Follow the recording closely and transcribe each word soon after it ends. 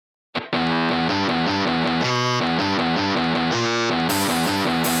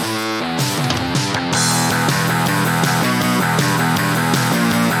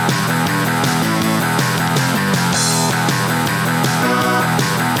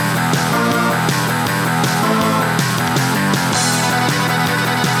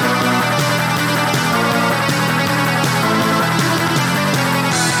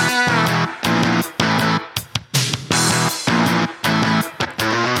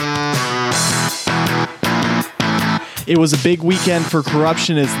It was a big weekend for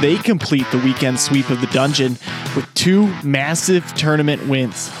Korruption as they complete the weekend sweep of the dungeon with 2 massive tournament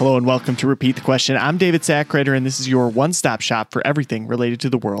wins. Hello and welcome to Repeat the Question. I'm David Sackrader, and this is your one-stop shop for everything related to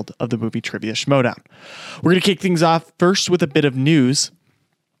the world of the movie trivia schmoedown. We're going to kick things off first with a bit of news.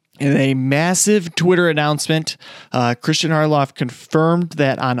 In a massive Twitter announcement, Christian Harloff confirmed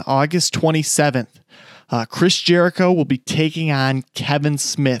that on August 27th, Chris Jericho will be taking on Kevin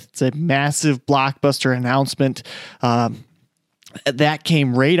Smith. It's a massive blockbuster announcement. That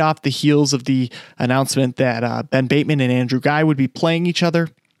came right off the heels of the announcement that Ben Bateman and Andrew Guy would be playing each other.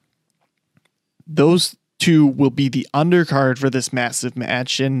 Those two will be the undercard for this massive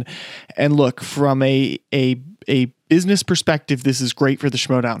match. And look, from a business perspective, this is great for the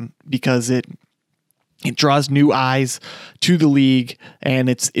schmoedown because it draws new eyes to the league, and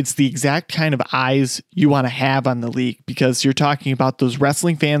it's the exact kind of eyes you want to have on the league, because you're talking about those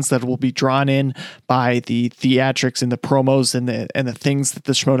wrestling fans that will be drawn in by the theatrics and the promos and the things that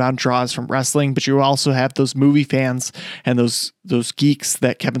the schmoedown draws from wrestling. But you also have those movie fans and those geeks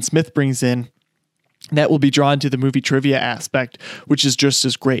that Kevin Smith brings in that will be drawn to the movie trivia aspect, which is just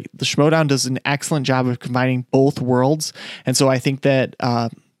as great. The schmoedown does an excellent job of combining both worlds. And so I think that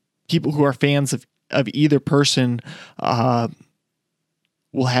people who are fans of either person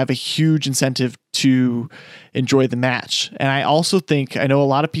will have a huge incentive to enjoy the match. And I also think, I know a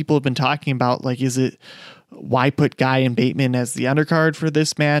lot of people have been talking about, like, why put Guy and Bateman as the undercard for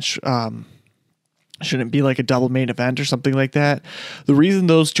this match? Shouldn't it be like a double main event or something like that? The reason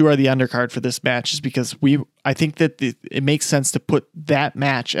those two are the undercard for this match is because I think that it makes sense to put that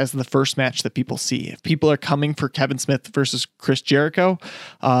match as the first match that people see. If people are coming for Kevin Smith versus Chris Jericho,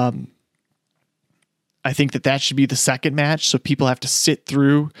 I think that should be the second match. So people have to sit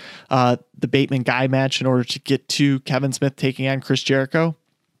through the Bateman Guy match in order to get to Kevin Smith taking on Chris Jericho.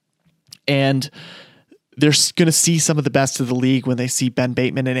 And they're going to see some of the best of the league when they see Ben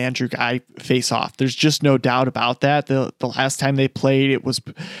Bateman and Andrew Guy face off. There's just no doubt about that. The last time they played, it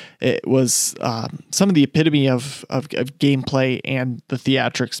was some of the epitome of gameplay and the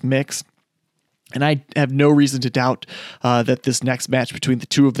theatrics mix. And I have no reason to doubt that this next match between the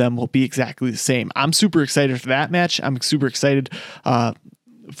two of them will be exactly the same. I'm super excited for that match. I'm super excited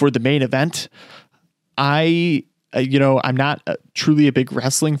for the main event. I'm not truly a big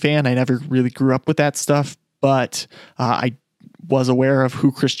wrestling fan. I never really grew up with that stuff, but I was aware of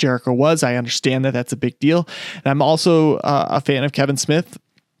who Chris Jericho was. I understand that that's a big deal. And I'm also a fan of Kevin Smith.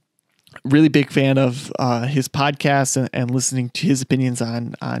 Really big fan of his podcast and listening to his opinions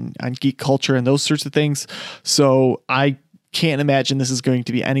on geek culture and those sorts of things. So I can't imagine this is going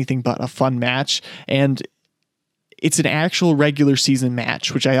to be anything but a fun match. And it's an actual regular season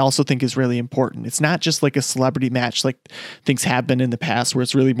match, which I also think is really important. It's not just like a celebrity match like things have been in the past where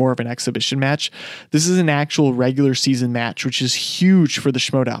it's really more of an exhibition match. This is an actual regular season match, which is huge for the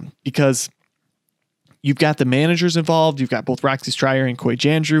schmoedown because you've got the managers involved. You've got both Roxy Stryer and Coy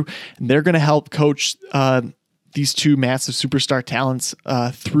Jandreau, and they're going to help coach these two massive superstar talents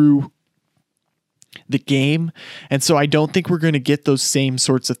through the game. And so I don't think we're going to get those same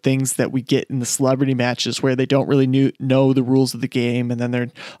sorts of things that we get in the celebrity matches where they don't really know the rules of the game, and then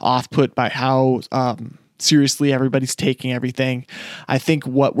they're off put by how seriously everybody's taking everything. I think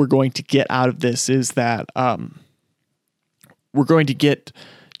what we're going to get out of this is that we're going to get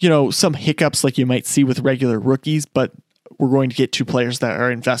some hiccups like you might see with regular rookies, but we're going to get two players that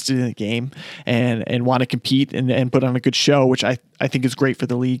are invested in the game and want to compete and put on a good show, which I think is great for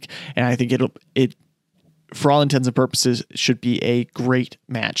the league. And I think it for all intents and purposes should be a great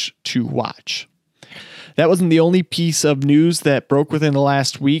match to watch. That wasn't the only piece of news that broke within the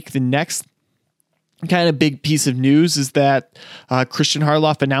last week. The next kind of big piece of news is that Christian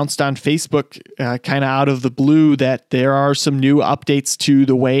Harloff announced on Facebook kind of out of the blue that there are some new updates to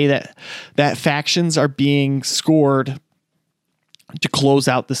the way that factions are being scored to close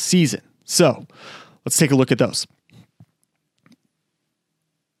out the season. So let's take a look at those.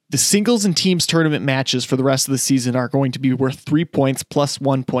 The singles and teams tournament matches for the rest of the season are going to be worth 3 points plus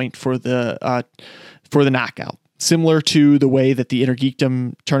 1 point for the knockout, similar to the way that the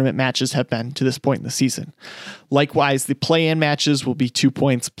Intergeekdom tournament matches have been to this point in the season. Likewise, the play-in matches will be 2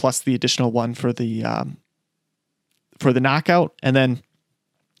 points plus the additional one for the knockout. And then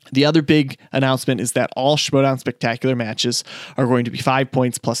the other big announcement is that all Schmoedown Spectacular matches are going to be 5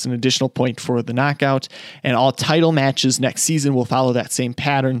 points plus an additional point for the knockout. And all title matches next season will follow that same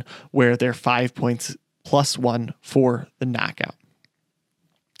pattern where they're 5 points plus 1 for the knockout.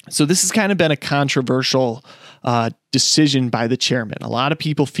 So this has kind of been a controversial decision by the chairman. A lot of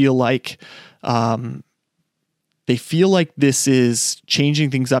people feel like They feel like this is changing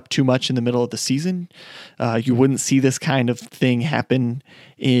things up too much in the middle of the season. You wouldn't see this kind of thing happen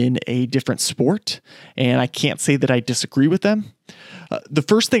in a different sport, and I can't say that I disagree with them. The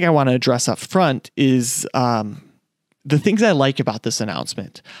first thing I want to address up front is the things I like about this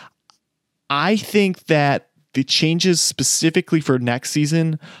announcement. I think that the changes specifically for next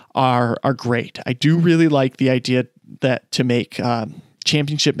season are great. I do really like the idea that to make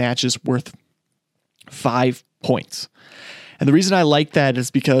championship matches worth 5 points. And the reason I like that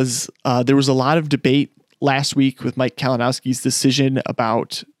is because there was a lot of debate last week with Mike Kalinowski's decision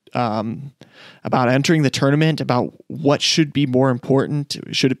about entering the tournament, about what should be more important.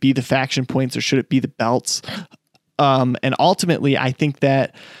 Should it be the faction points or should it be the belts? And ultimately, I think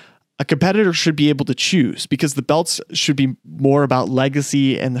that a competitor should be able to choose, because the belts should be more about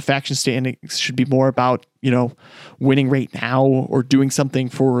legacy and the faction standings should be more about, winning right now or doing something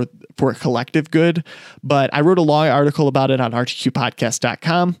for a collective good. But I wrote a long article about it on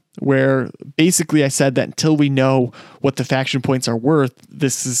rtqpodcast.com, where basically I said that until we know what the faction points are worth,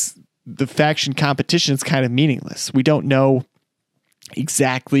 the faction competition is kind of meaningless. We don't know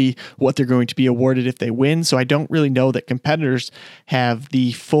exactly what they're going to be awarded if they win. So I don't really know that competitors have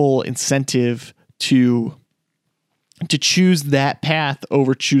the full incentive to choose that path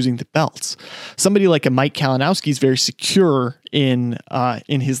over choosing the belts. Somebody like a Mike Kalinowski is very secure in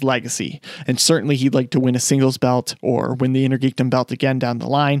his legacy, and certainly he'd like to win a singles belt or win the Intergeekdom belt again down the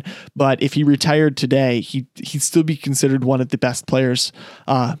line. But if he retired today, he'd still be considered one of the best players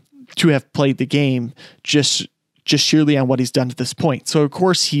to have played the game, just sheerly on what he's done to this point. So of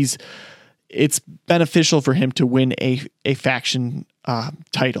course it's beneficial for him to win a faction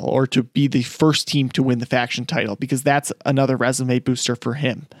title, or to be the first team to win the faction title, because that's another resume booster for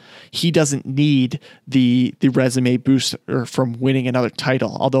him. He doesn't need the resume booster from winning another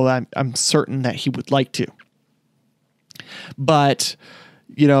title, although I'm certain that he would like to. But,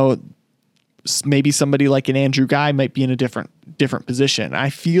 maybe somebody like an Andrew Guy might be in a different position.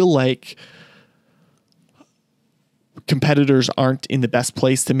 I feel like competitors aren't in the best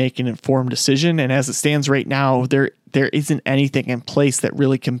place to make an informed decision. And as it stands right now, there isn't anything in place that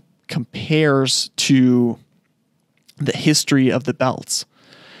really compares to the history of the belts.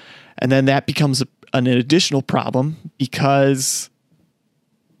 And then that becomes an additional problem, because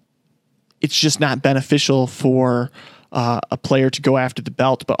it's just not beneficial for a player to go after the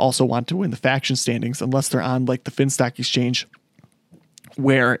belt, but also want to win the faction standings, unless they're on like the Finstock Exchange,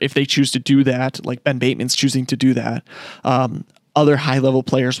 where if they choose to do that, like Ben Bateman's choosing to do that, other high-level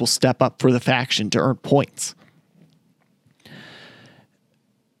players will step up for the faction to earn points.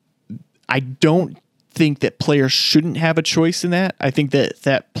 I don't think that players shouldn't have a choice in that. I think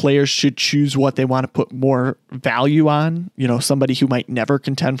that players should choose what they want to put more value on. Somebody who might never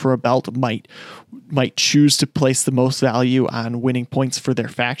contend for a belt might choose to place the most value on winning points for their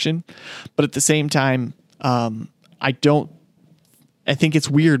faction. But at the same time, I think it's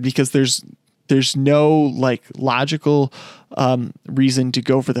weird, because there's no like logical reason to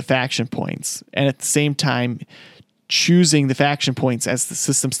go for the faction points. And at the same time, choosing the faction points as the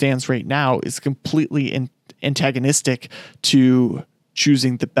system stands right now is completely antagonistic to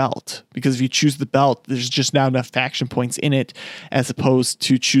choosing the belt, because if you choose the belt, there's just not enough faction points in it, as opposed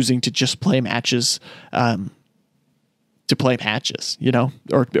to choosing to just play matches, or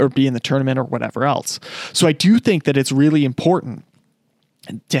be in the tournament or whatever else. So I do think that it's really important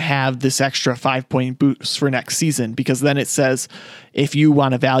to have this extra 5-point boost for next season, because then it says, if you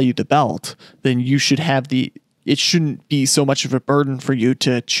want to value the belt, then you should have it shouldn't be so much of a burden for you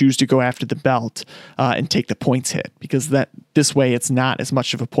to choose to go after the belt and take the points hit, because this way it's not as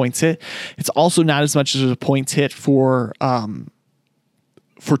much of a points hit. It's also not as much as a points hit for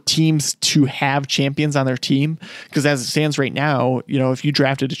teams to have champions on their team, because as it stands right now, if you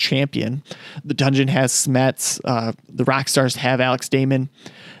drafted a champion, the Dungeon has Smets, the Rockstars have Alex Damon.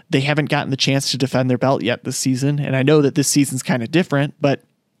 They haven't gotten the chance to defend their belt yet this season. And I know that this season's kind of different, but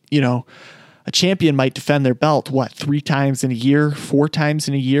a champion might defend their belt, 3 times in a year, 4 times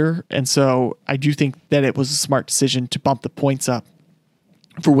in a year. And so I do think that it was a smart decision to bump the points up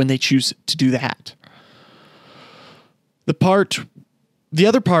for when they choose to do that. The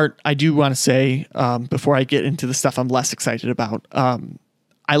other part I do want to say, before I get into the stuff I'm less excited about,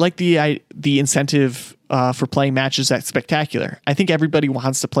 I like the incentive for playing matches at Spectacular. I think everybody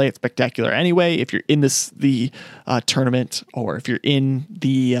wants to play at Spectacular anyway. If you're in the tournament, or if you're in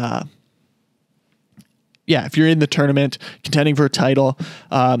if you're in the tournament contending for a title,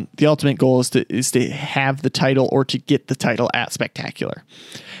 the ultimate goal is to have the title or to get the title at Spectacular.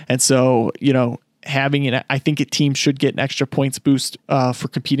 And so, having I think a team should get an extra points boost for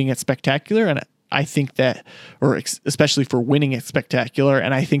competing at Spectacular. And I think that, especially for winning it spectacular,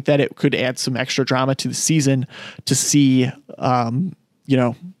 and I think that it could add some extra drama to the season to see, if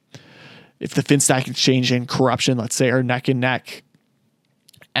the Finstock Exchange and Korruption, let's say, are neck and neck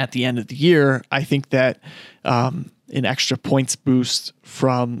at the end of the year. I think that an extra points boost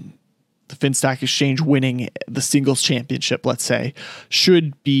from the Finstock Exchange winning the singles championship, let's say,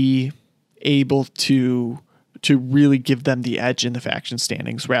 should be able to really give them the edge in the faction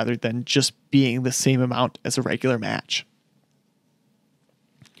standings rather than just being the same amount as a regular match.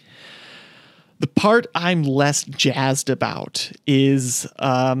 The part I'm less jazzed about is,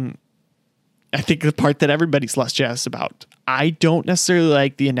 I think the part that everybody's less jazzed about. I don't necessarily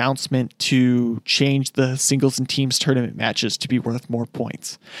like the announcement to change the singles and teams tournament matches to be worth more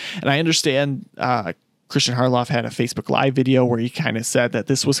points. And I understand Christian Harloff had a Facebook Live video where he kind of said that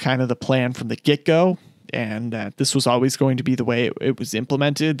this was kind of the plan from the get-go and that this was always going to be the way it was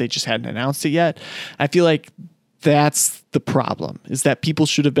implemented. They just hadn't announced it yet. I feel like that's the problem, is that people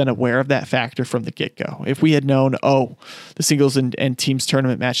should have been aware of that factor from the get-go. If we had known, the singles and teams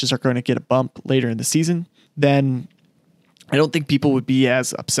tournament matches are going to get a bump later in the season, then I don't think people would be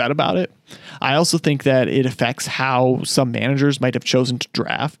as upset about it. I also think that it affects how some managers might have chosen to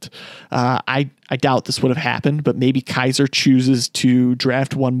draft. I doubt this would have happened, but maybe Kaiser chooses to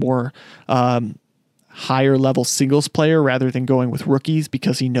draft one more higher level singles player rather than going with rookies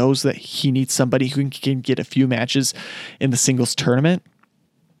because he knows that he needs somebody who can get a few matches in the singles tournament.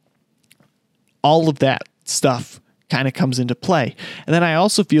 All of that stuff kind of comes into play. And then I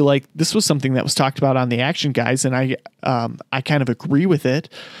also feel like this was something that was talked about on the Action Guys, and I kind of agree with it.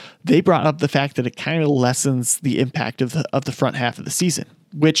 They brought up the fact that it kind of lessens the impact of the front half of the season,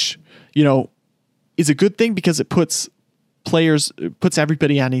 which, is a good thing because it puts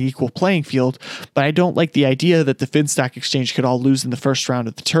everybody on an equal playing field. But I don't like the idea that the Finstock Exchange could all lose in the first round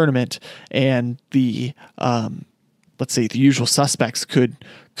of the tournament, and the let's say the usual suspects could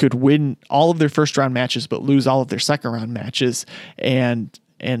win all of their first round matches but lose all of their second round matches and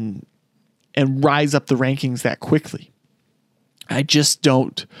rise up the rankings that quickly. I just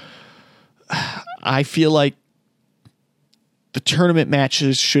don't. I feel like the tournament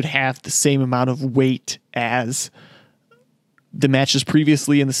matches should have the same amount of weight as the matches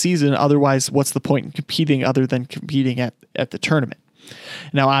previously in the season. Otherwise, what's the point in competing other than competing at the tournament?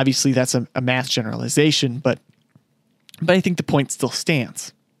 Now, obviously, that's a mass generalization, but I think the point still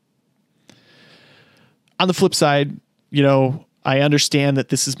stands. On the flip side, I understand that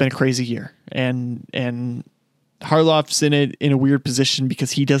this has been a crazy year, and Harloff's in a weird position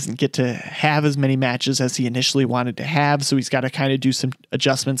because he doesn't get to have as many matches as he initially wanted to have, so he's got to kind of do some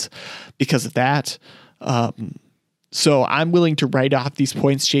adjustments because of that. So I'm willing to write off these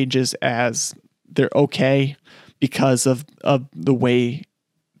points changes as they're okay because of the way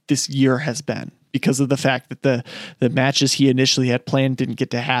this year has been, because of the fact that the matches he initially had planned didn't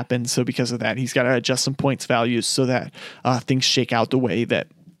get to happen. So because of that, he's got to adjust some points values so that things shake out the way that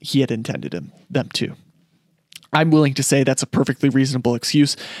he had intended them to. I'm willing to say that's a perfectly reasonable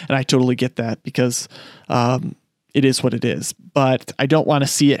excuse, and I totally get that because it is what it is. But I don't want to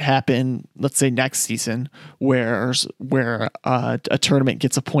see it happen, let's say next season, where a tournament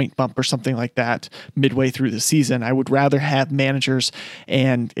gets a point bump or something like that midway through the season. I would rather have managers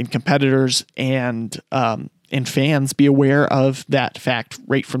and competitors and fans be aware of that fact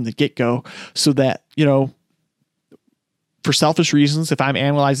right from the get-go, so that, for selfish reasons, if I'm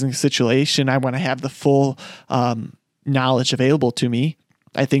analyzing the situation, I want to have the full knowledge available to me.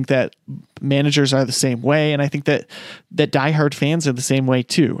 I think that managers are the same way, and I think that diehard fans are the same way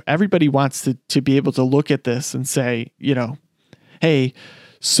too. Everybody wants to be able to look at this and say, hey,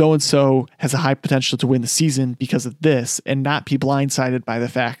 so-and-so has a high potential to win the season because of this, and not be blindsided by the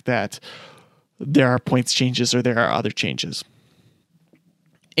fact that there are points changes or there are other changes.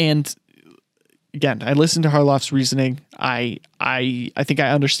 And again, I listened to Harloff's reasoning. I think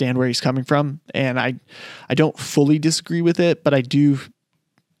I understand where he's coming from, and I don't fully disagree with it, but I do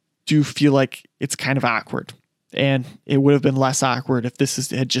feel like it's kind of awkward, and it would have been less awkward if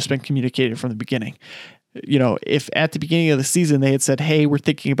this had just been communicated from the beginning. If at the beginning of the season they had said, hey, we're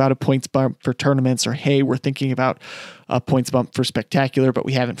thinking about a points bump for tournaments, or hey, we're thinking about a points bump for spectacular, but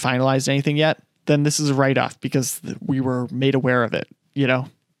we haven't finalized anything yet, then this is a write-off because we were made aware of it,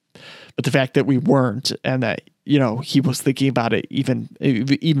 But the fact that we weren't, and that, he was thinking about it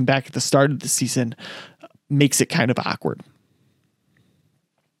even back at the start of the season, makes it kind of awkward.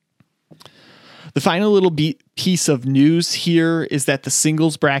 The final little piece of news here is that the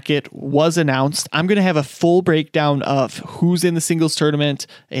singles bracket was announced. I'm going to have a full breakdown of who's in the singles tournament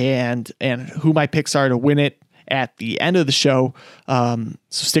and who my picks are to win it at the end of the show. So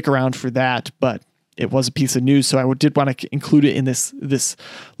stick around for that, but it was a piece of news. So I did want to include it in this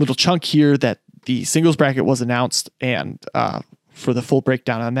little chunk here that the singles bracket was announced, and for the full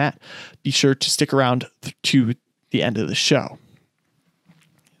breakdown on that, be sure to stick around to the end of the show.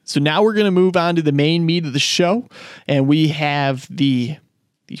 So now we're going to move on to the main meat of the show, and we have the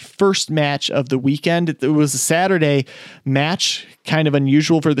first match of the weekend. It was a Saturday match, kind of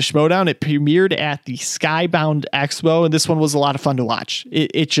unusual for the Schmodown. It premiered at the Skybound Expo, and this one was a lot of fun to watch.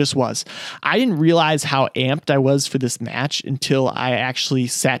 It just was. I didn't realize how amped I was for this match until I actually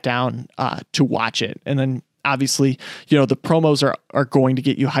sat down to watch it. And then obviously, the promos are going to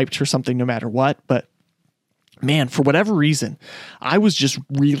get you hyped for something no matter what, but man, for whatever reason, I was just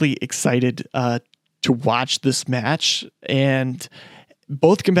really excited to watch this match, and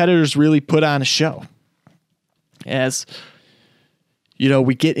both competitors really put on a show. As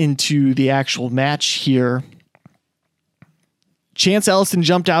we get into the actual match here, Chance Ellison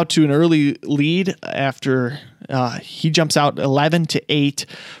jumped out to an early lead after he jumps out 11-8.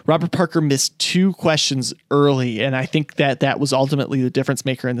 Robert Parker missed 2 questions early, and I think that was ultimately the difference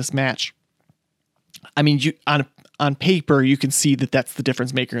maker in this match. I mean, on paper, you can see that that's the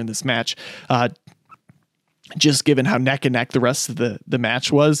difference maker in this match, just given how neck and neck the rest of the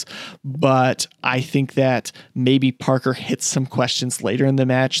match was. But I think that maybe Parker hits some questions later in the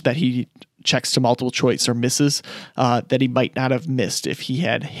match that he checks to multiple choice or misses that he might not have missed if he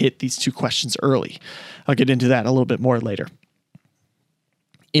had hit these 2 questions early. I'll get into that a little bit more later.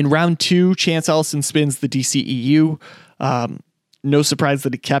 In round 2, Chance Ellison spins the DCEU. No surprise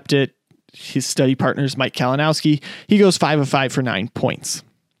that he kept it. His study partner is Mike Kalinowski. He goes 5 of 5 for 9 points.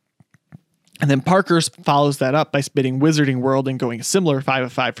 And then Parker follows that up by spinning Wizarding World and going a similar 5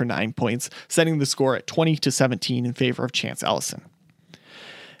 of 5 for 9 points, setting the score at 20-17 in favor of Chance Ellison.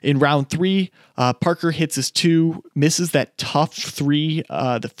 In round 3, Parker hits his 2, misses that tough 3,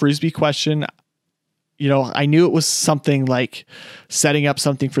 the Frisbee question. I knew it was something like setting up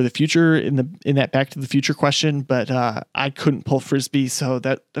something for the future in that Back to the Future question, but I couldn't pull Frisbee, so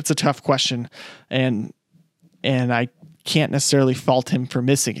that's a tough question, and I can't necessarily fault him for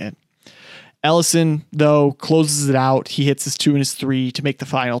missing it. Ellison, though, closes it out. He hits his 2 and his 3 to make the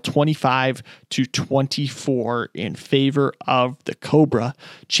final 25-24 in favor of the Cobra,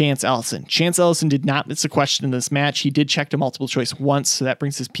 Chance Ellison. Chance Ellison did not miss a question in this match. He did check to multiple choice once, so that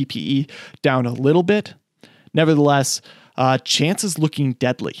brings his PPE down a little bit. Nevertheless, Chance is looking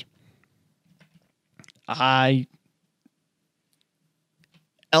deadly.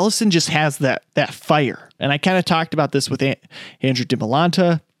 Ellison just has that fire, and I kind of talked about this with Andrew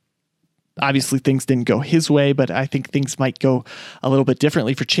DiMolanta. Obviously, things didn't go his way, but I think things might go a little bit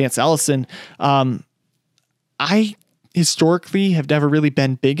differently for Chance Ellison. I historically have never really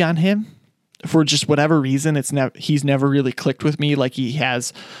been big on him for just whatever reason. He's never really clicked with me like he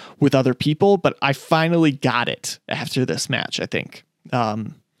has with other people, but I finally got it after this match, I think. I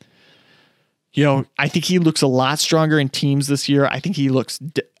think he looks a lot stronger in teams this year. I think he looks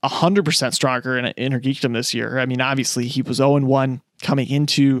 100% stronger in Intergeekdom this year. I mean, obviously, he was 0-1 coming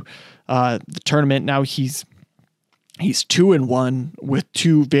into the tournament. Now he's 2-1 with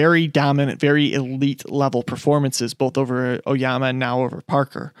 2 very dominant, very elite level performances, both over Oyama and now over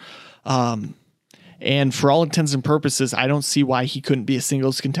Parker. And for all intents and purposes, I don't see why he couldn't be a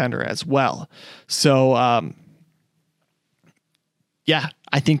singles contender as well. So, I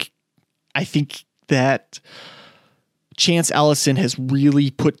think that Chance Ellison has really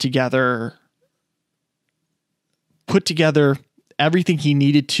put together everything he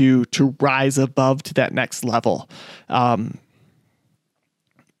needed to rise above to that next level. I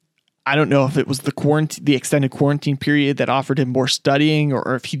don't know if it was the extended quarantine period that offered him more studying,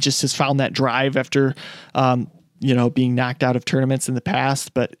 or if he just has found that drive after, being knocked out of tournaments in the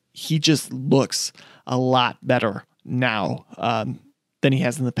past, but he just looks a lot better now than he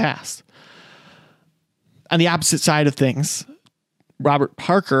has in the past. On the opposite side of things, Robert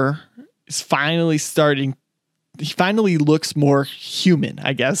Parker is he finally looks more human,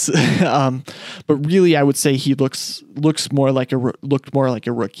 I guess. But really, I would say he looked more like a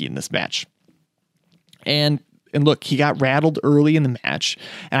rookie in this match. And look, he got rattled early in the match,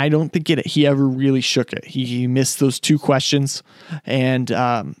 and I don't think he ever really shook it. He missed those 2 questions, and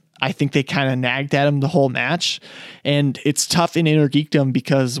I think they kind of nagged at him the whole match. And it's tough in Inner Geekdom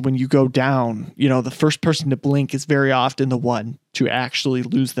because when you go down, the first person to blink is very often the one to actually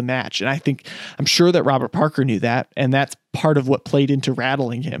lose the match. And I'm sure that Robert Parker knew that. And that's part of what played into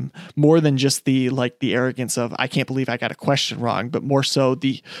rattling him more than just the arrogance of, I can't believe I got a question wrong, but more so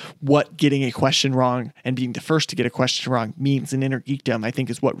what getting a question wrong and being the first to get a question wrong means in Inner Geekdom, I think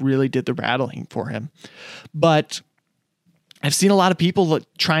is what really did the rattling for him. But I've seen a lot of people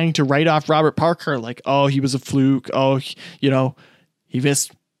trying to write off Robert Parker like, oh, he was a fluke. Oh, he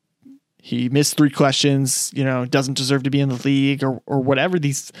missed 3 questions, doesn't deserve to be in the league or whatever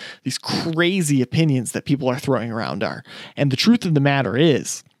these crazy opinions that people are throwing around are. And the truth of the matter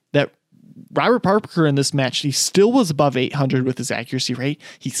is that Robert Parker in this match, he still was above 800 with his accuracy rate.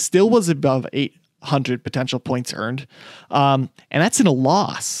 He still was above 800 potential points earned. And that's in a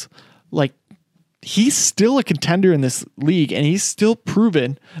loss. Like, he's still a contender in this league, and he's still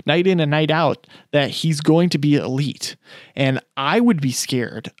proven night in and night out that he's going to be elite. And I would be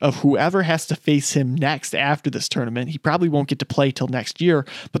scared of whoever has to face him next after this tournament. He probably won't get to play till next year,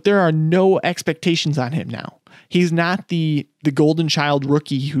 but there are no expectations on him now. He's not the golden child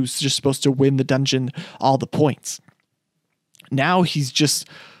rookie who's just supposed to win the dungeon all the points. Now he's just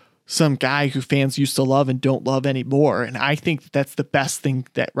some guy who fans used to love and don't love anymore. And I think that's the best thing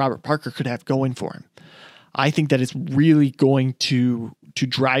that Robert Parker could have going for him. I think that it's really going to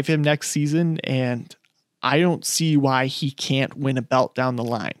drive him next season. And I don't see why he can't win a belt down the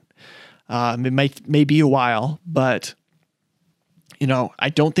line. It may be a while, but I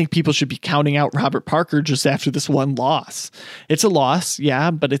don't think people should be counting out Robert Parker just after this one loss. It's a loss.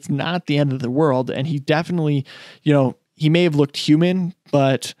 Yeah, but it's not the end of the world. And he definitely, he may have looked human,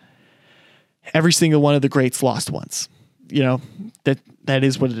 but every single one of the greats lost once. That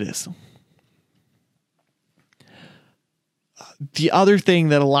is what it is. The other thing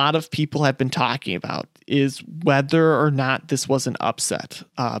that a lot of people have been talking about is whether or not this was an upset.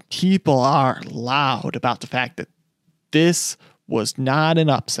 People are loud about the fact that this was not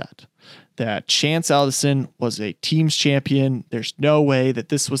an upset, that Chance Ellison was a team's champion. There's no way that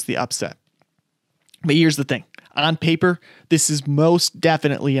this was the upset. But here's the thing. On paper, this is most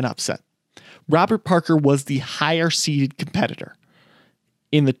definitely an upset. Robert Parker was the higher seeded competitor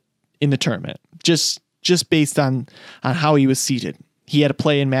in the tournament, just based on how he was seeded. He had a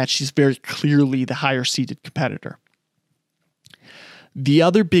play-in match. He's very clearly the higher seeded competitor. The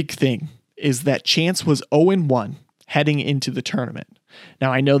other big thing is that Chance was 0-1 heading into the tournament.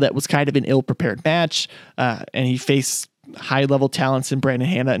 Now, I know that was kind of an ill-prepared match, and he faced high-level talents in Brandon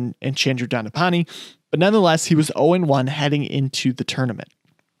Hanna and Chandru Dandapani, but nonetheless, he was 0-1 heading into the tournament.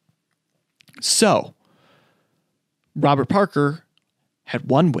 So, Robert Parker had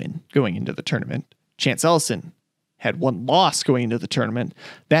 1 win going into the tournament. Chance Ellison had 1 loss going into the tournament.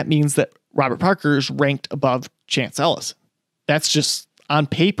 That means that Robert Parker is ranked above Chance Ellison. That's just, on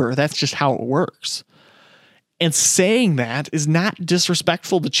paper, that's just how it works. And saying that is not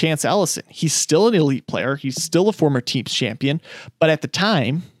disrespectful to Chance Ellison. He's still an elite player. He's still a former team's champion. But at the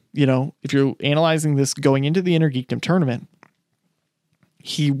time, if you're analyzing this going into the Inner Geekdom tournament,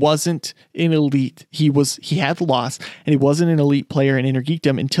 he wasn't an elite. He had the loss, and he wasn't an elite player in Inner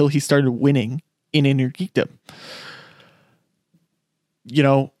Geekdom until he started winning in Inner Geekdom.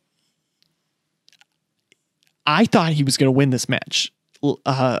 I thought he was going to win this match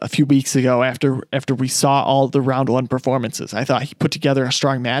a few weeks ago after we saw all the round 1 performances. I thought he put together a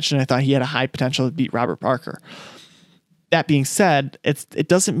strong match, and I thought he had a high potential to beat Robert Parker. That being said, it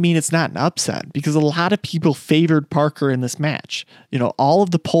doesn't mean it's not an upset, because a lot of people favored Parker in this match. All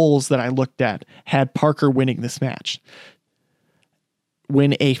of the polls that I looked at had Parker winning this match.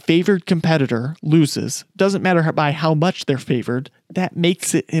 When a favored competitor loses, doesn't matter by how much they're favored, that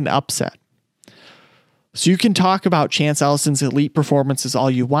makes it an upset. So you can talk about Chance Ellison's elite performances all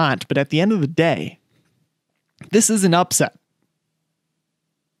you want, but at the end of the day, this is an upset.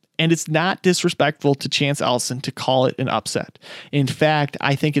 And it's not disrespectful to Chance Ellison to call it an upset. In fact,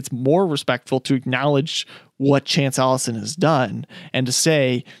 I think it's more respectful to acknowledge what Chance Ellison has done and to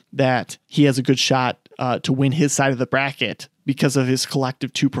say that he has a good shot to win his side of the bracket because of his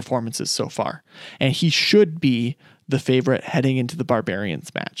collective 2 performances so far. And he should be the favorite heading into the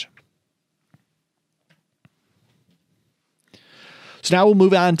Barbarians match. So now we'll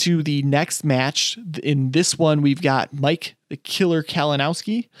move on to the next match. In this one, we've got Mike the Killer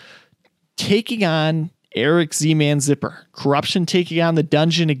Kalinowski taking on Eric Z-Man Zipper. Korruption taking on the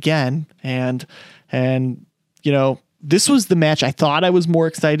Dungeon again. And this was the match I thought I was more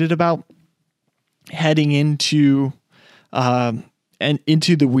excited about heading into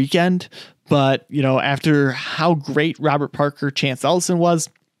the weekend. But, after how great Robert Parker, Chance Ellison was,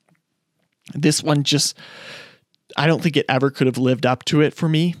 This one just, I don't think it ever could have lived up to it for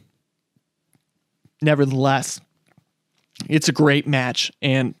me. Nevertheless, it's a great match,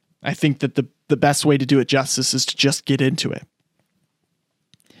 and I think that the best way to do it justice is to just get into it.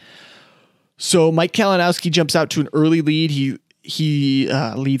 So Mike Kalinowski jumps out to an early lead. He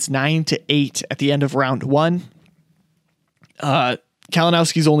leads 9-8 at the end of round one.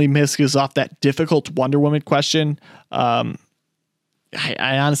 Kalinowski's only miss is off that difficult Wonder Woman question.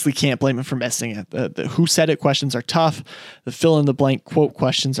 I honestly can't blame him for missing it. The who said it questions are tough. The fill in the blank quote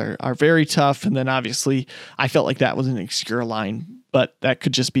questions are very tough. And then obviously I felt like that was an obscure line, but that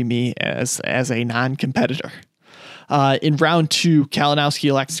could just be me as a non-competitor. In round two, Kalinowski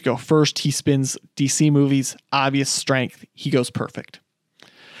elects to go first. He spins DC movies, obvious strength. He goes perfect.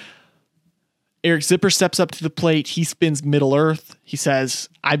 Eric Zipper steps up to the plate. He spins Middle Earth. He says,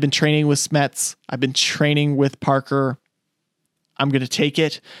 I've been training with Smets. I've been training with Parker. I'm going to take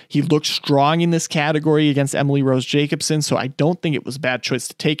it. He looked strong in this category against Emily Rose Jacobson, so I don't think it was a bad choice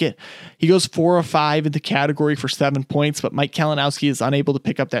to take it. He goes 4 of 5 in the category for 7 points, but Mike Kalinowski is unable to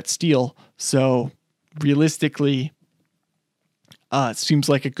pick up that steal. So realistically, it seems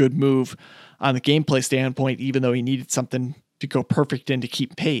like a good move on the gameplay standpoint, even though he needed something to go perfect and to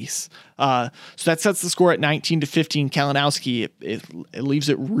keep pace. So that sets the score at 19-15 Kalinowski. It leaves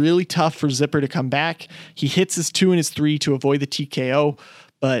it really tough for Zipper to come back. He hits his 2 and his 3 to avoid the TKO,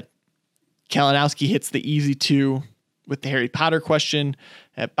 but Kalinowski hits the easy 2 with the Harry Potter question.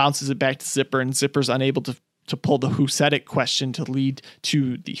 It bounces it back to Zipper, and Zipper's unable to pull the who said it question to lead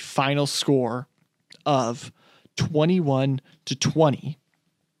to the final score of 21-20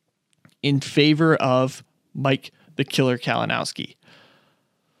 in favor of Mike the Killer Kalinowski.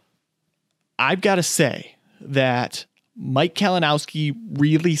 I've got to say that Mike Kalinowski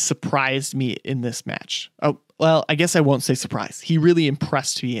really surprised me in this match. Oh, well, I guess I won't say surprised. He really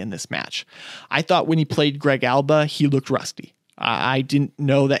impressed me in this match. I thought when he played Greg Alba, he looked rusty. I didn't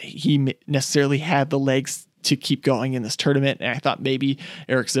know that he necessarily had the legs to keep going in this tournament, and I thought maybe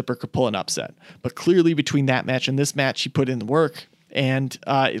Eric Zipper could pull an upset. But clearly between that match and this match, he put in the work, and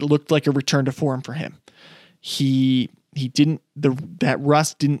it looked like a return to form for him. That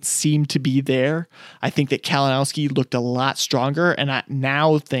rust didn't seem to be there. I think that Kalinowski looked a lot stronger, and I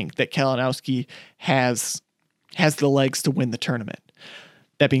now think that Kalinowski has the legs to win the tournament.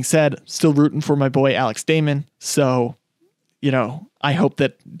 That being said, still rooting for my boy Alex Damon, so I hope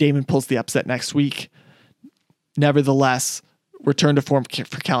that Damon pulls the upset next week. Nevertheless, return to form for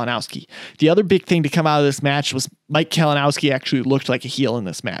Kalinowski. The other big thing to come out of this match was Mike Kalinowski actually looked like a heel in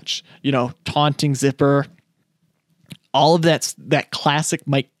this match. Taunting Zipper. All of that classic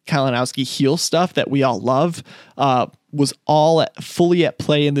Mike Kalinowski heel stuff that we all love was all fully at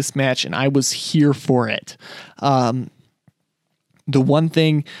play in this match, and I was here for it. The one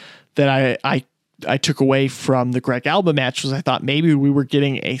thing that I took away from the Greg Alba match was I thought maybe we were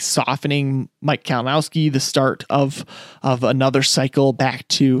getting a softening Mike Kalinowski, the start of another cycle back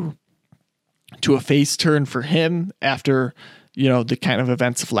to a face turn for him after the kind of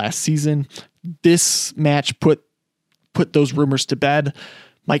events of last season. This match put those rumors to bed.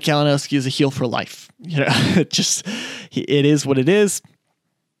 Mike Kalinowski is a heel for life. It is what it is.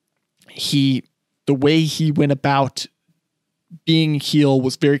 The way he went about being heel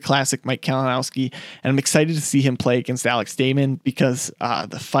was very classic Mike Kalinowski, and I'm excited to see him play against Alex Damon because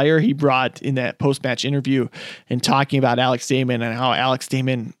the fire he brought in that post-match interview and talking about Alex Damon and how Alex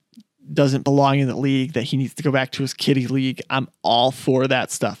Damon doesn't belong in the league, that he needs to go back to his kiddie league. I'm all for that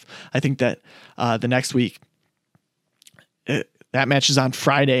stuff. I think that the next week, that match is on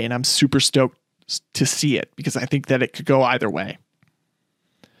Friday, and I'm super stoked to see it because I think that it could go either way.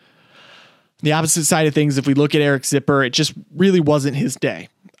 The opposite side of things, if we look at Eric Zipper, it just really wasn't his day.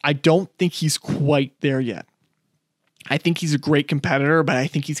 I don't think he's quite there yet. I think he's a great competitor, but I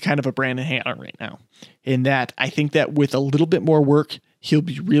think he's kind of a Brandon Hanna right now. In that, I think that with a little bit more work, he'll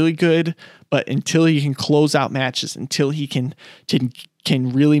be really good. But until he can close out matches, until he can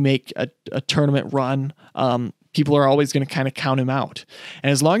really make a tournament run, people are always going to kind of count him out.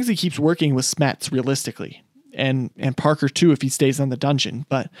 And as long as he keeps working with Smets realistically, and Parker too, if he stays on the dungeon,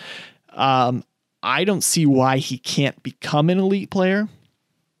 but I don't see why he can't become an elite player.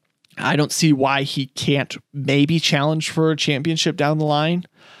 I don't see why he can't maybe challenge for a championship down the line.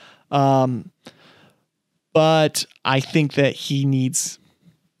 But I think that he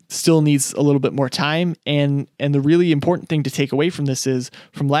still needs a little bit more time. And the really important thing to take away from this is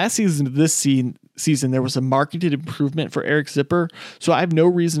from last season to this season, there was a marketed improvement for Eric Zipper. So I have no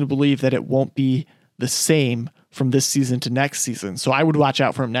reason to believe that it won't be the same from this season to next season. So I would watch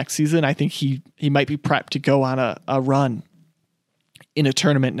out for him next season. I think he might be prepped to go on a run in a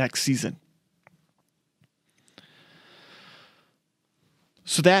tournament next season.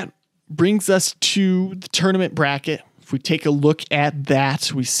 So that brings us to the tournament bracket. If we take a look at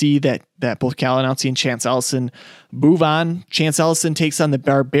that, we see that both Kalinowski and Chance Ellison move on. Chance Ellison takes on the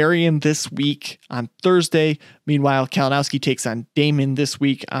Barbarian this week on Thursday. Meanwhile, Kalinowski takes on Damon this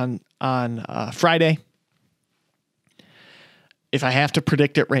week on Friday. If I have to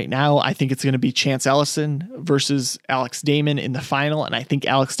predict it right now, I think it's going to be Chance Ellison versus Alex Damon in the final, and I think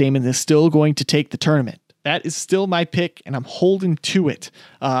Alex Damon is still going to take the tournament. That is still my pick, and I'm holding to it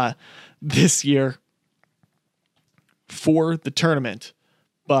this year for the tournament.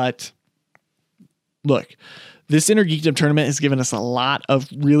 But look, this Intergeekdom tournament has given us a lot of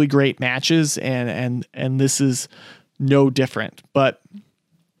really great matches, and this is no different. But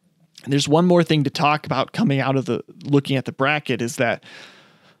there's one more thing to talk about coming out of looking at the bracket is that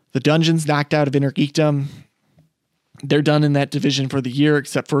the Dungeons knocked out of Intergeekdom. They're done in that division for the year,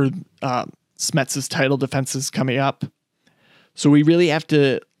 except for Smets's title defenses coming up. So we really have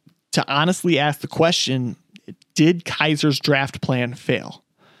to honestly ask the question, did Kaiser's draft plan fail?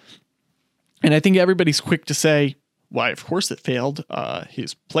 And I think everybody's quick to say, why, of course it failed.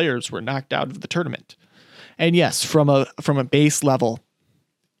 His players were knocked out of the tournament. And yes, from a base level,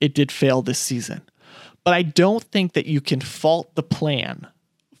 it did fail this season. But I don't think that you can fault the plan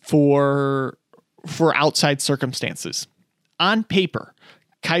for outside circumstances. On paper,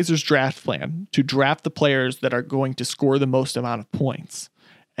 Kaiser's draft plan to draft the players that are going to score the most amount of points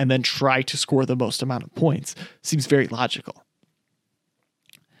and then try to score the most amount of points seems very logical.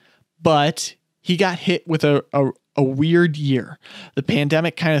 But he got hit with a weird year. The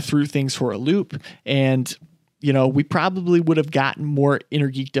pandemic kind of threw things for a loop, and we probably would have gotten more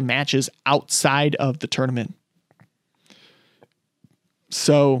Intergeekdom matches outside of the tournament.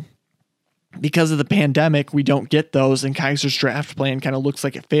 So because of the pandemic, we don't get those, and Kaiser's draft plan kind of looks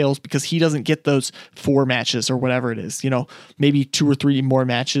like it fails because he doesn't get those 4 matches or whatever it is, maybe 2 or 3 more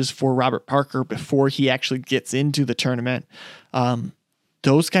matches for Robert Parker before he actually gets into the tournament.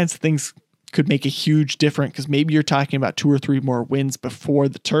 Those kinds of things could make a huge difference because maybe you're talking about 2 or 3 more wins before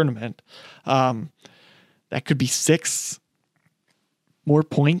the tournament. That could be 6 more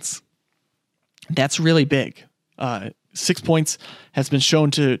points. That's really big. 6 points has been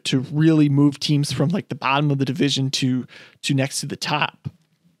shown to really move teams from like the bottom of the division to next to the top.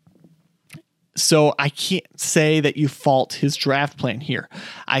 So I can't say that you fault his draft plan here.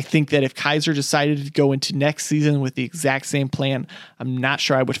 I think that if Kaiser decided to go into next season with the exact same plan, I'm not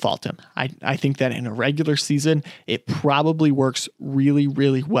sure I would fault him. I think that in a regular season, it probably works really,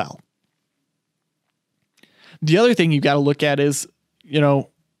 really well. The other thing you got to look at is,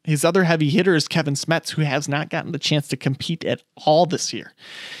 his other heavy hitter is Kevin Smets, who has not gotten the chance to compete at all this year.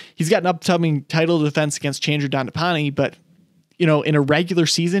 He's got an upcoming title defense against Chandra Dandapani, but, in a regular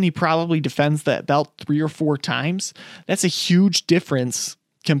season, he probably defends that belt 3 or 4 times. That's a huge difference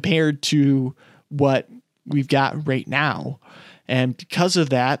compared to what we've got right now. And because of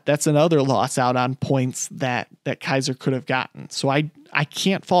that, that's another loss out on points that Kaiser could have gotten. So I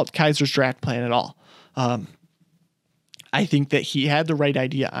can't fault Kaiser's draft plan at all. I think that he had the right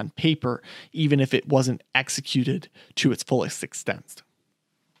idea on paper, even if it wasn't executed to its fullest extent.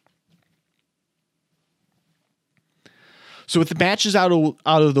 So with the matches out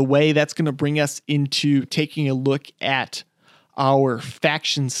of the way, that's going to bring us into taking a look at our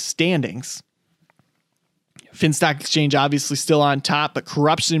faction standings. Finstock Exchange obviously still on top, but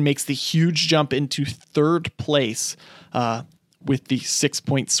Korruption makes the huge jump into 3rd place with the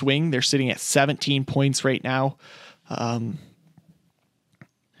 6-point swing. They're sitting at 17 points right now.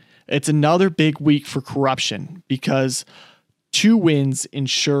 It's another big week for Korruption because 2 wins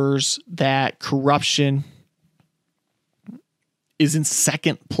ensures that Korruption is in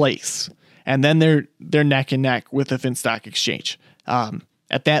 2nd place, and then they're neck and neck with the Finstock Exchange.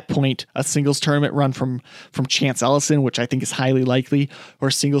 At that point, a singles tournament run from Chance Ellison, which I think is highly likely, or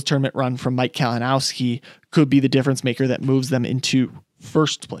a singles tournament run from Mike Kalinowski could be the difference maker that moves them into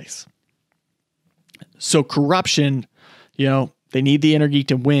 1st place. So Korruption, they need the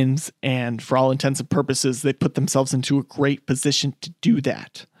Intergeekdom wins, and for all intents and purposes, they put themselves into a great position to do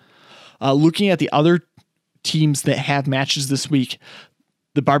that. Looking at the other teams that have matches this week,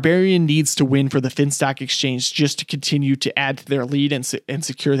 the Barbarian needs to win for the Finstock Exchange just to continue to add to their lead and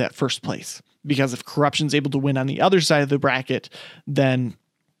secure that 1st place. Because if Korruption's able to win on the other side of the bracket, then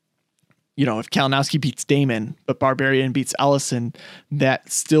if Kalinowski beats Damon, but Barbarian beats Ellison,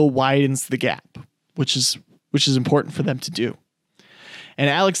 that still widens the gap, which is important for them to do. And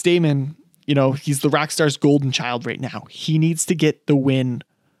Alex Damon, he's the Rockstar's golden child right now. He needs to get the win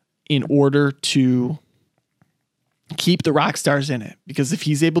in order to keep the Rockstars in it, because if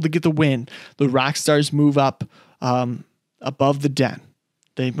he's able to get the win, the Rockstars move up above the Den.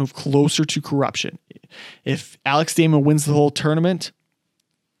 They move closer to Korruption. If Alex Damon wins the whole tournament,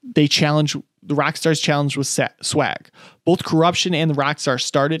 they challenge the Rockstars challenge with swag. Both Korruption and the Rockstars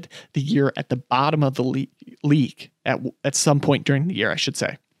started the year at the bottom of the league at some point during the year, I should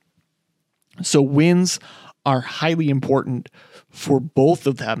say. So wins are highly important for both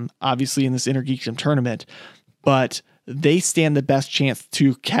of them, obviously in this Inner Geekdom tournament, but they stand the best chance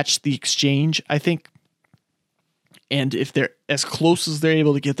to catch the exchange, I think. And if they're as close as they're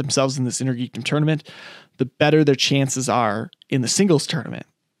able to get themselves in this Inner Geekdom tournament, the better their chances are in the singles tournament.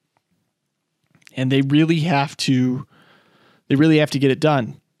 And they really have to get it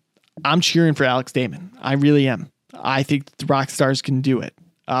done. I'm cheering for Alex Damon. I really am. I think the Rockstars can do it.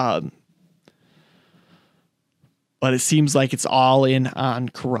 But it seems like it's all in on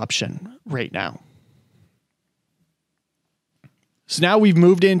Korruption right now. So now we've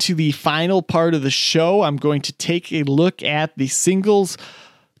moved into the final part of the show. I'm going to take a look at the singles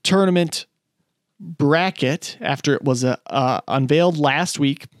tournament bracket after it was unveiled last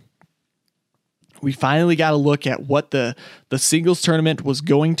week. We finally got a look at what the singles tournament was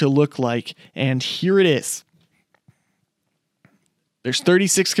going to look like, and here it is. There's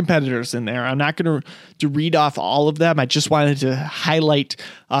 36 competitors in there. I'm not going to read off all of them. I just wanted to highlight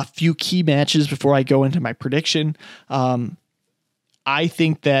a few key matches before I go into my prediction. I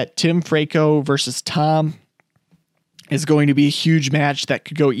think that Tim Franco versus Tom is going to be a huge match that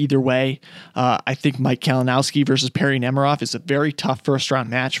could go either way. I think Mike Kalinowski versus Perry Nemiroff is a very tough first-round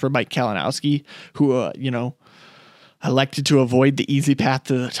match for Mike Kalinowski, who, elected to avoid the easy path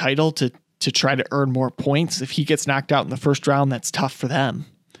to the title to try to earn more points. If he gets knocked out in the first round, that's tough for them.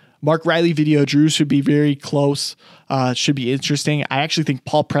 Mark Riley, Video Drew should be very close. Should be interesting. I actually think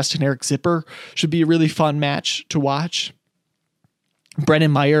Paul Preston, Eric Zipper should be a really fun match to watch.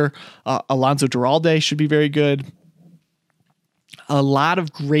 Brennan Meyer, Alonzo Duralde should be very good. A lot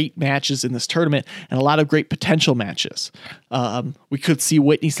of great matches in this tournament and a lot of great potential matches. We could see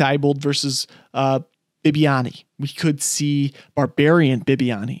Whitney Seibold versus Bibiani. We could see Barbarian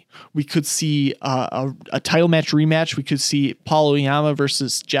Bibiani. We could see a title match rematch. We could see Paul Oyama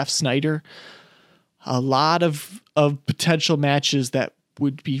versus Jeff Snyder. A lot of potential matches that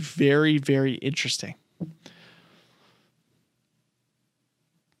would be very, very interesting.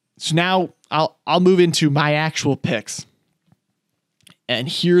 So now I'll move into my actual picks. And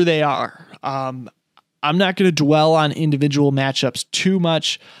here they are. I'm not going to dwell on individual matchups too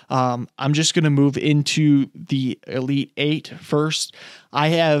much. I'm just going to move into the Elite Eight first. I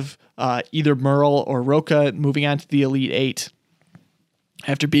have either Merle or Roca moving on to the Elite Eight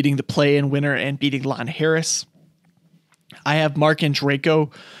after beating the play-in winner and beating Lon Harris. I have Mark and Draco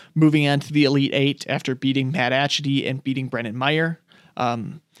moving on to the Elite Eight after beating Matt Atchity and beating Brennan Meyer.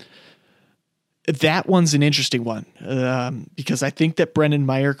 That one's an interesting one because I think that Brennan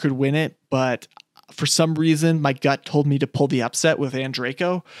Meyer could win it, but for some reason my gut told me to pull the upset with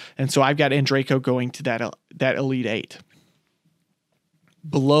Andraco, and so I've got Andraco going to that Elite Eight.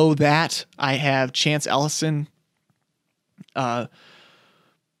 Below that, I have Chance Ellison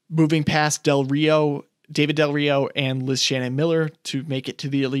moving past David Del Rio, and Liz Shannon Miller to make it to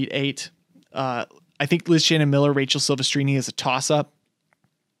the Elite Eight. I think Liz Shannon Miller, Rachel Silvestrini is a toss-up.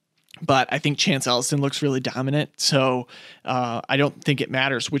 But I think Chance Ellison looks really dominant, so I don't think it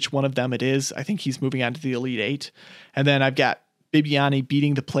matters which one of them it is. I think he's moving on to the Elite Eight. And then I've got Bibiani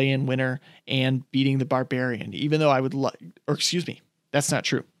beating the play-in winner and beating the Barbarian, even though I would that's not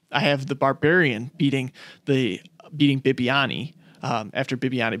true. I have the Barbarian beating Bibiani after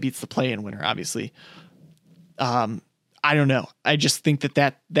Bibiani beats the play-in winner, obviously. I don't know. I just think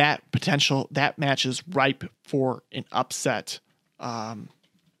that potential, that match is ripe for an upset.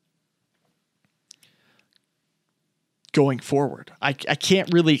 Going forward, I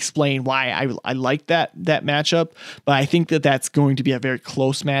can't really explain why I like that matchup, but I think that that's going to be a very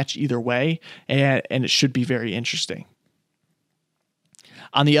close match either way, and it should be very interesting.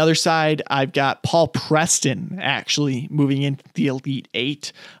 On the other side, I've got Paul Preston actually moving into the Elite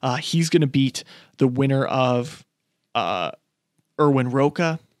Eight. He's going to beat the winner of Erwin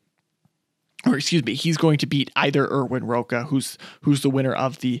Roca. Or excuse me, he's going to beat either Erwin Roca, who's the winner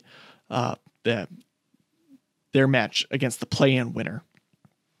of their match against the play-in winner.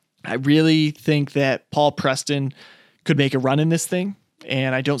 I really think that Paul Preston could make a run in this thing,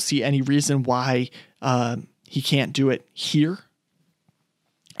 and I don't see any reason why he can't do it here.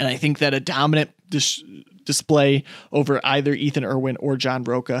 And I think that a dominant display over either Ethan Erwin or John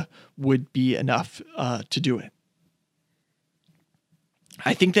Roca would be enough to do it.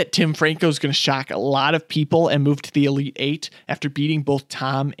 I think that Tim Franco is going to shock a lot of people and move to the Elite Eight after beating both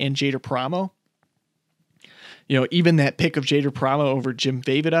Tom and Jader Paramo. even that pick of Jader Paramo over Jim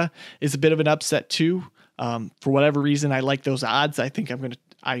Vejvoda is a bit of an upset too. For whatever reason, I like those odds. I think I'm going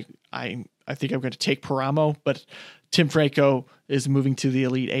to take Paramo, but Tim Franco is moving to the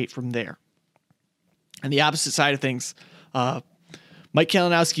Elite Eight from there. And the opposite side of things, Mike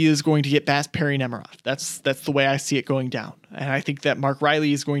Kalinowski is going to get past Perry Nemiroff. That's the way I see it going down. And I think that Mark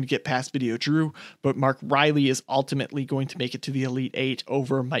Riley is going to get past Video Drew, but Mark Riley is ultimately going to make it to the Elite Eight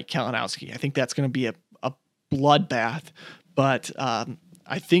over Mike Kalinowski. I think that's going to be a bloodbath, but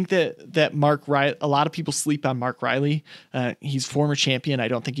I think that Mark Riley, a lot of people sleep on Mark Riley. He's former champion. I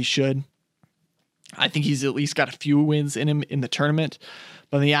don't think he should. I think he's at least got a few wins in him in the tournament.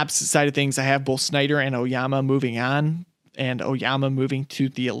 But on the opposite side of things, I have both Snyder and Oyama moving on, and Oyama moving to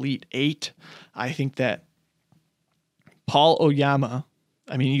the Elite Eight. I think that Paul Oyama,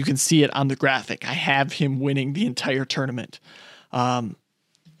 you can see it on the graphic. I have him winning the entire tournament. I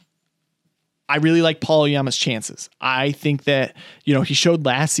really like Paul Oyama's chances. I think that, he showed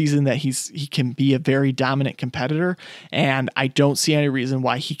last season that he can be a very dominant competitor, and I don't see any reason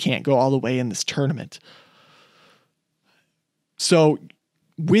why he can't go all the way in this tournament. So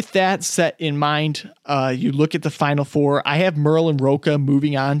with that set in mind, you look at the Final Four. I have Merle and Roca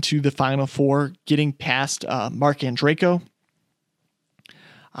moving on to the Final Four, getting past Mark Andreyko.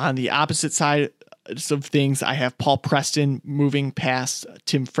 On the opposite side of things, I have Paul Preston moving past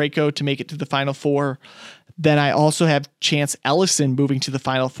Tim Franco to make it to the Final Four. Then I also have Chance Ellison moving to the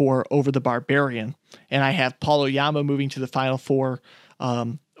Final Four over the Barbarian. And I have Paul Oyama moving to the Final Four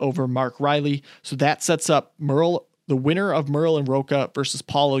over Mark Riley. So that sets up the winner of Merle and Roca versus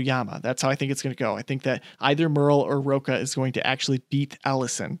Paul Oyama. That's how I think it's going to go. I think that either Merle or Roca is going to actually beat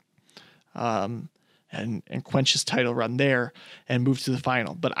Ellison. And quench his title run there and move to the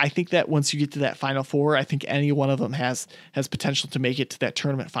final. But I think that once you get to that Final Four, I think any one of them has potential to make it to that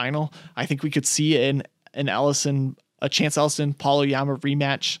tournament final. I think we could see a Chance Ellison, Paul Oyama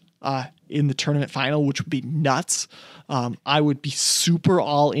rematch in the tournament final, which would be nuts. I would be super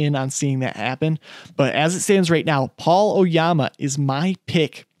all in on seeing that happen. But as it stands right now, Paul Oyama is my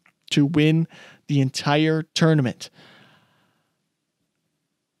pick to win the entire tournament.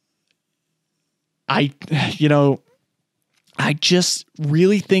 I just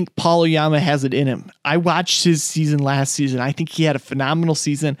really think Paul Oyama has it in him. I watched his season last season. I think he had a phenomenal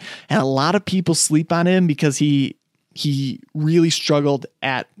season, and a lot of people sleep on him because he really struggled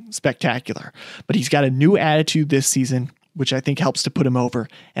at Spectacular. But he's got a new attitude this season, which I think helps to put him over.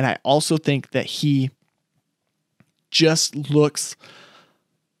 And I also think that he just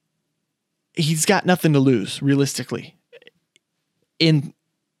he's got nothing to lose, realistically.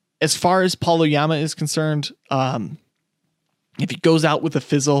 As far as Paul Oyama is concerned, if he goes out with a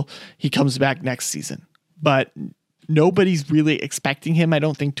fizzle, he comes back next season. But nobody's really expecting him, I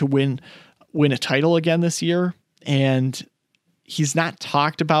don't think, to win a title again this year. And he's not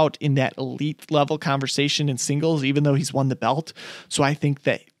talked about in that elite level conversation in singles, even though he's won the belt. So I think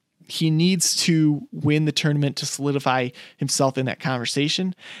that he needs to win the tournament to solidify himself in that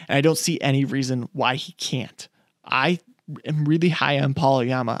conversation. And I don't see any reason why he can't. I am really high on Paul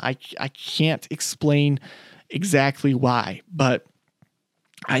Oyama. I can't explain exactly why, but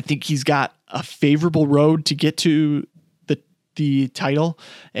I think he's got a favorable road to get to the title.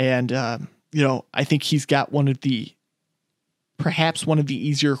 And, I think he's got perhaps one of the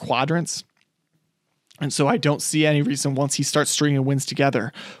easier quadrants. And so I don't see any reason once he starts stringing wins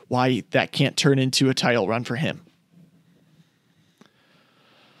together, why that can't turn into a title run for him.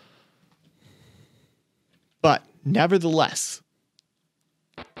 But nevertheless,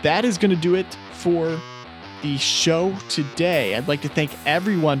 that is going to do it for the show today. I'd like to thank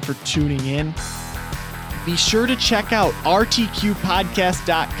everyone for tuning in. Be sure to check out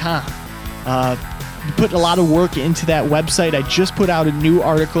rtqpodcast.com. We put a lot of work into that website. I just put out a new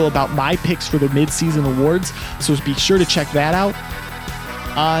article about my picks for the mid-season awards, so be sure to check that out.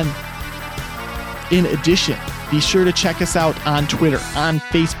 In addition, be sure to check us out on Twitter, on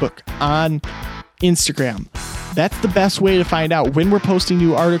Facebook, on Instagram. That's the best way to find out when we're posting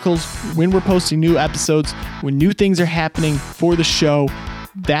new articles, when we're posting new episodes, when new things are happening for the show.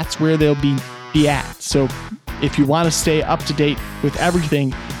 That's where they'll be at. So if you want to stay up to date with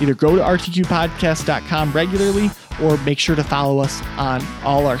everything, either go to rtqpodcast.com regularly or make sure to follow us on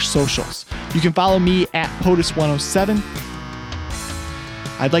all our socials. You can follow me at POTUS107.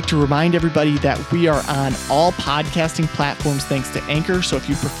 I'd like to remind everybody that we are on all podcasting platforms thanks to Anchor. So if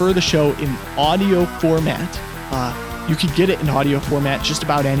you prefer the show in audio format, you can get it in audio format just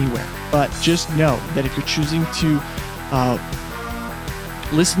about anywhere. But just know that if you're choosing to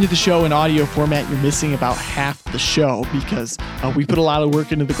listen to the show in audio format, you're missing about half the show because we put a lot of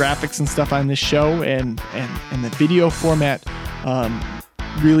work into the graphics and stuff on this show, and the video format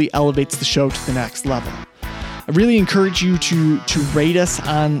really elevates the show to the next level. I really encourage you to rate us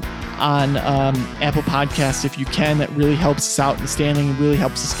on Apple Podcasts if you can. That really helps us out in the standing and really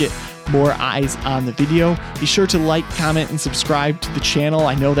helps us get more eyes on the video. Be sure to like, comment, and subscribe to the channel.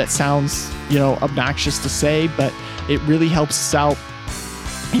 I know that sounds, obnoxious to say, but it really helps us out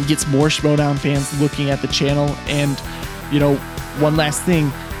and gets more Schmoedown fans looking at the channel. And, one last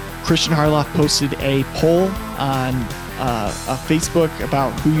thing, Christian Harloff posted a poll on Facebook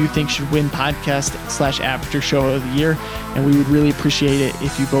about who you think should win podcast/after show of the year. And we would really appreciate it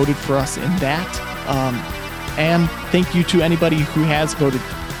if you voted for us in that. And thank you to anybody who has voted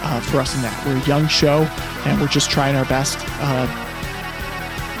for us in that. We're a young show, and we're just trying our best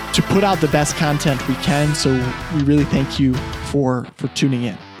to put out the best content we can. So we really thank you for tuning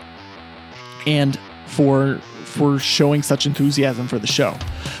in and for showing such enthusiasm for the show.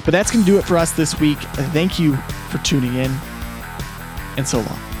 But that's going to do it for us this week. Thank you for tuning in, and so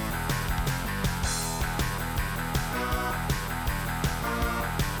long.